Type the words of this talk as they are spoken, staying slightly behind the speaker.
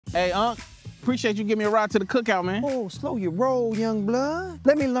Hey, Unc, appreciate you giving me a ride to the cookout, man. Oh, slow your roll, young blood.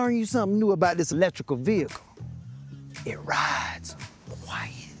 Let me learn you something new about this electrical vehicle. It rides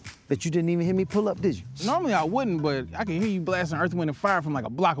quiet. Bet you didn't even hear me pull up, did you? Normally I wouldn't, but I can hear you blasting Earth, Wind, and Fire from like a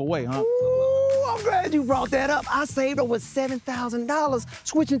block away, huh? Ooh, I'm glad you brought that up. I saved over $7,000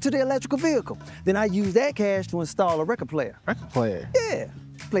 switching to the electrical vehicle. Then I used that cash to install a record player. Record player? Yeah,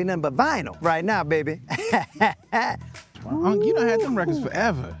 play nothing but vinyl right now, baby. Well, Unc, you done had them records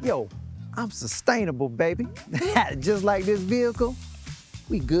forever. Yo, I'm sustainable, baby. Just like this vehicle,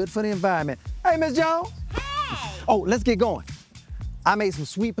 we good for the environment. Hey, Miss Jones. Hey! Oh, let's get going. I made some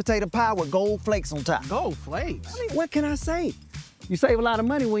sweet potato pie with gold flakes on top. Gold flakes? I mean, what can I say? You save a lot of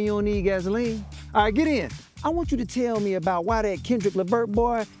money when you don't need gasoline. All right, get in. I want you to tell me about why that Kendrick LeVert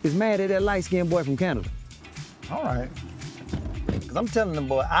boy is mad at that light-skinned boy from Canada. All right. Because I'm telling them,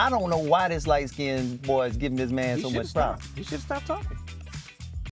 boy, I don't know why this light-skinned boy is giving this man so much problems. You should stop talking.